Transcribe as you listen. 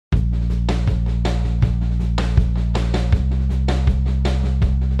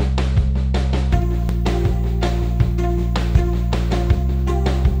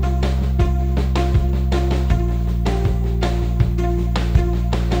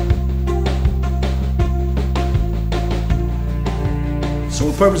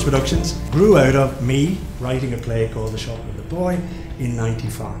Purpose Productions grew out of me writing a play called The Shop of the Boy in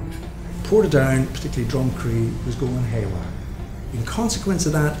 '95. Portadown, particularly Drumcree, was going haywire. In consequence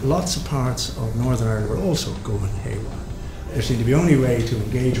of that, lots of parts of Northern Ireland were also going haywire. There seemed to be only way to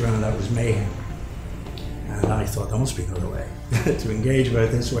engage around that was mayhem. And I thought there must be another way to engage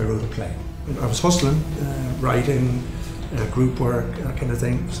about this, so I wrote a play. I was hustling, writing, group work, that kind of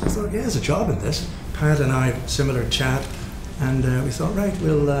thing. So I thought, yeah, there's a job in this. Pat and I, similar chat, and we thought, right,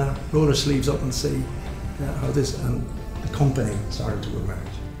 we'll roll our sleeves up and see how this, and the company started to emerge.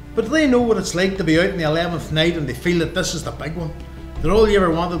 But do they know what it's like to be out in the 11th night and they feel that this is the big one? That all you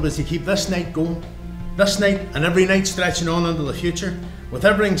ever wanted was to keep this night going, this night and every night stretching on into the future, with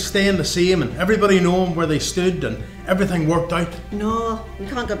everything staying the same and everybody knowing where they stood and everything worked out? No, we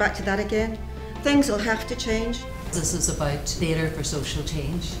can't go back to that again. Things will have to change. This is about theatre for social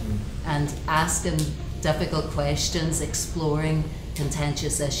change and asking difficult questions, exploring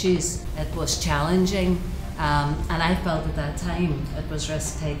contentious issues. It was challenging. And I felt at that time it was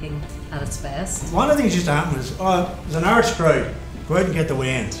risk-taking at its best. One of the things used to happen was, there's an arts crowd, go out and get the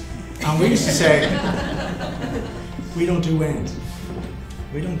wains. And we used to say, we don't do wains.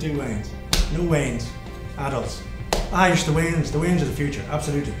 We don't do wains. No wains. Adults. It's the wains of the future,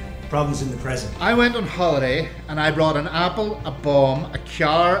 absolutely. Problems in the present. I went on holiday and I brought an apple, a bomb, a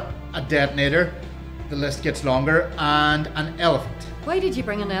car, a detonator, the list gets longer, and an elephant. Why did you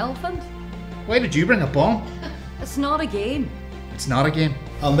bring an elephant? Why did you bring a bomb? It's not a game. It's not a game.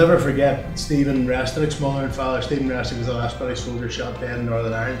 I'll never forget Stephen Resterick's mother and father. Stephen Resterick was the last British soldier shot dead in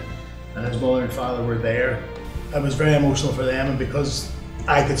Northern Ireland, and his mother and father were there. It was very emotional for them, and because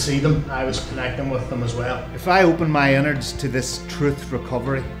I could see them, I was connecting with them as well. If I open my innards to this truth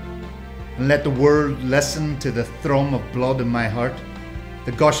recovery and let the world listen to the thrum of blood in my heart,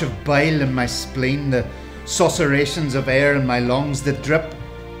 the gush of bile in my spleen, the susurrations of air in my lungs, the drip,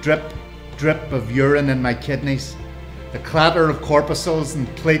 drip, drip of urine in my kidneys, the clatter of corpuscles and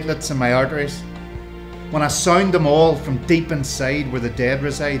platelets in my arteries, when I sound them all from deep inside where the dead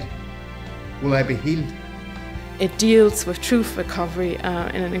reside, will I be healed? It deals with truth recovery in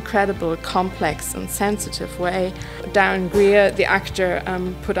an incredible, complex and sensitive way. Darren Greer, the actor,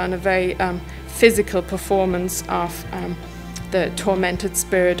 put on a very physical performance of the tormented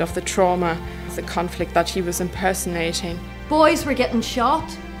spirit of the trauma, the conflict that he was impersonating. Boys were getting shot.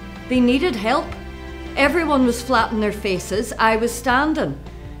 They needed help. Everyone was flat on their faces. I was standing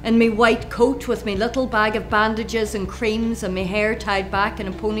in my white coat with my little bag of bandages and creams and my hair tied back in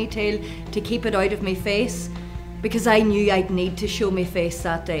a ponytail to keep it out of my face, because I knew I'd need to show my face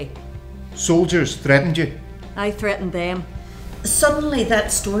that day. Soldiers threatened you? I threatened them. Suddenly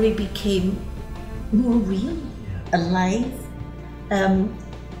that story became more real, alive.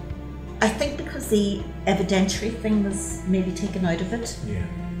 I think because the evidentiary thing was maybe taken out of it.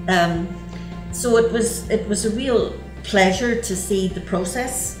 So it was a real pleasure to see the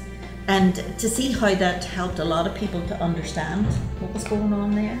process and to see how that helped a lot of people to understand what was going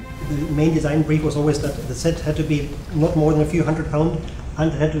on there. The main design brief was always that the set had to be not more than a few £100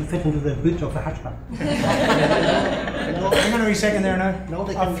 and it had to fit into the boot of the hatchback. Hang on a wee second there now. No,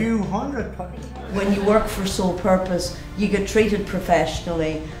 a few £100. When you work for Sole Purpose, you get treated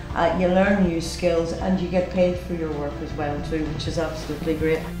professionally, you learn new skills, and you get paid for your work as well too, which is absolutely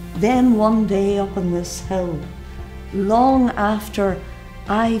great. Then one day up on this hill, long after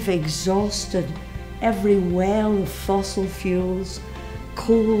I've exhausted every well of fossil fuels,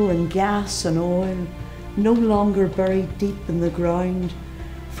 coal and gas and oil, no longer buried deep in the ground,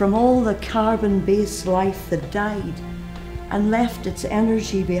 from all the carbon-based life that died and left its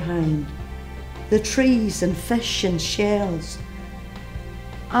energy behind, the trees and fish and shells,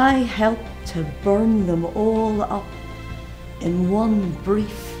 I helped to burn them all up in one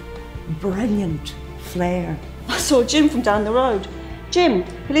brief, brilliant flare. I saw Jim from down the road. Jim,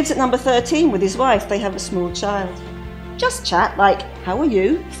 who lives at number 13 with his wife. They have a small child. Just chat like, how are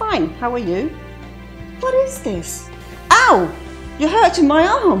you? Fine, how are you? What is this? Ow! You're hurting my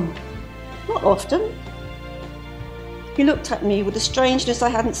arm. Not often. He looked at me with a strangeness I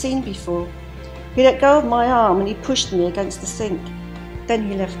hadn't seen before. He let go of my arm and he pushed me against the sink. Then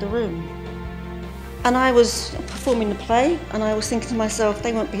he left the room. And I was performing the play and I was thinking to myself,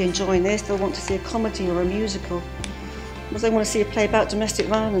 they won't be enjoying this, they'll want to see a comedy or a musical. Because they want to see a play about domestic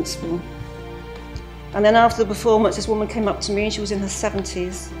violence. And then after the performance, this woman came up to me and she was in her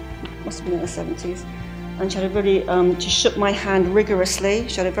 70s, must have been in her 70s, and she had a really, she shook my hand rigorously.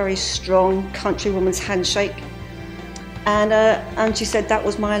 She had a very strong countrywoman's handshake. And she said that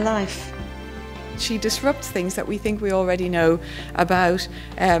was my life. she disrupts things that we think we already know about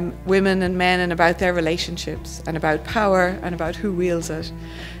women and men and about their relationships and about power and about who wields it.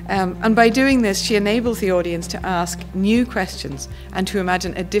 And by doing this, she enables the audience to ask new questions and to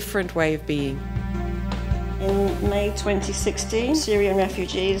imagine a different way of being. In May 2016, Syrian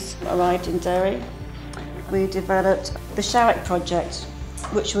refugees arrived in Derry. We developed the Sharik project,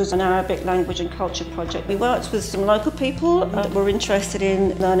 which was an Arabic language and culture project. We worked with some local people that were interested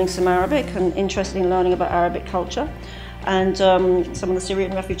in learning some Arabic and interested in learning about Arabic culture. And some of the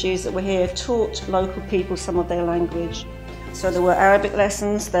Syrian refugees that were here taught local people some of their language. So there were Arabic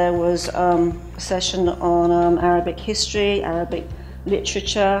lessons, there was a session on Arabic history, Arabic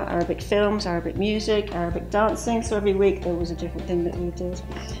literature, Arabic films, Arabic music, Arabic dancing. So every week there was a different thing that we did.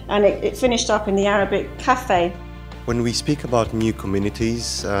 And it finished up in the Arabic cafe. When we speak about new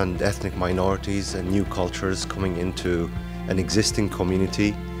communities and ethnic minorities and new cultures coming into an existing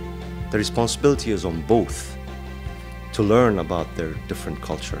community, the responsibility is on both to learn about their different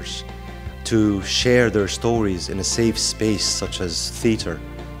cultures, to share their stories in a safe space such as theatre.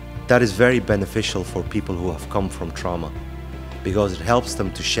 That is very beneficial for people who have come from trauma, because it helps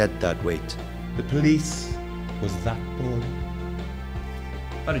them to shed that weight. The police was that boy.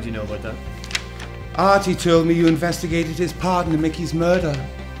 How did you know about that? Artie told me you investigated his part in Mickey's murder.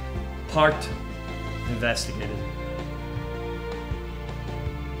 Part investigated.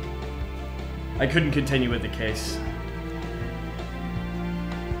 I couldn't continue with the case.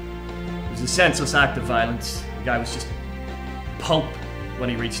 It was a senseless act of violence. The guy was just pulp when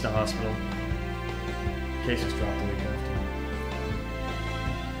he reached the hospital. The case was dropped the week after.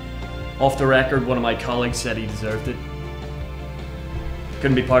 Off the record, one of my colleagues said he deserved it.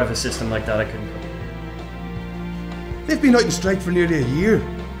 Couldn't be part of a system like that, I couldn't go. They've been out on strike for nearly a year.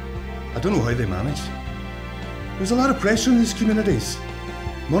 I don't know how they manage. There's a lot of pressure in these communities.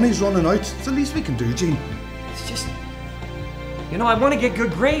 Money's running out. It's the least we can do, Jean. It's just... You know, I want to get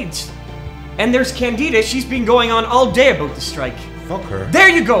good grades. And there's Candida, she's been going on all day about the strike. Fuck her. There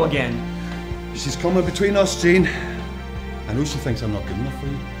you go again! She's coming between us, Jean. I know she thinks I'm not good enough for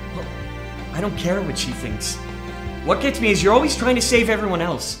you. Look, I don't care what she thinks. What gets me is you're always trying to save everyone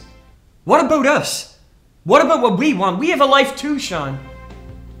else. What about us? What about what we want? We have a life too, Sean.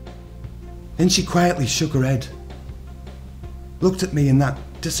 Then she quietly shook her head, looked at me in that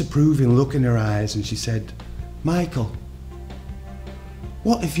disapproving look in her eyes, and she said, Michael,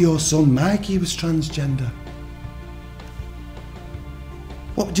 what if your son Mikey was transgender?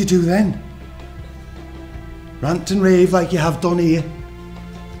 What would you do then? Rant and rave like you have done here?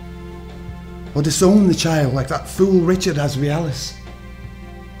 Or disown the child like that fool Richard has with Alice?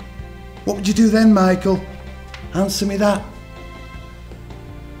 What would you do then, Michael? Answer me that.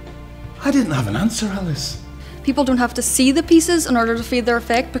 I didn't have an answer, Alice. People don't have to see the pieces in order to feel their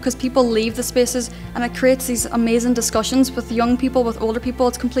effect, because people leave the spaces and it creates these amazing discussions with young people, with older people.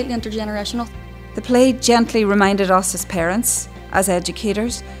 It's completely intergenerational. The play gently reminded us as parents, as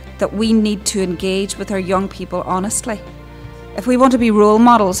educators, that we need to engage with our young people honestly. If we want to be role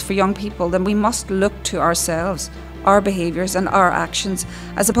models for young people, then we must look to ourselves, our behaviours and our actions,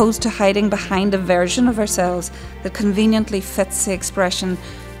 as opposed to hiding behind a version of ourselves that conveniently fits the expression,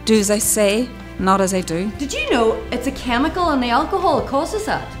 do as I say, not as I do. Did you know it's a chemical and the alcohol causes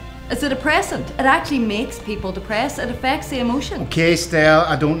that? It's a depressant. It actually makes people depressed. It affects the emotion. Okay, Stella,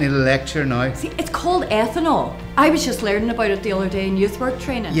 I don't need a lecture now. See, it's called ethanol. I was just learning about it the other day in youth work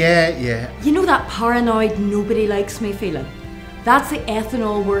training. Yeah. You know that paranoid, nobody likes me feeling? That's the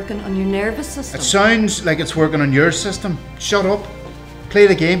ethanol working on your nervous system. It sounds like it's working on your system. Shut up. Play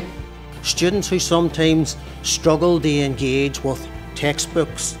the game. Students who sometimes struggle to engage with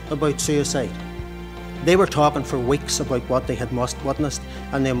textbooks about suicide. They were talking for weeks about what they had witnessed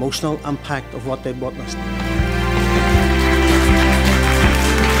and the emotional impact of what they'd witnessed.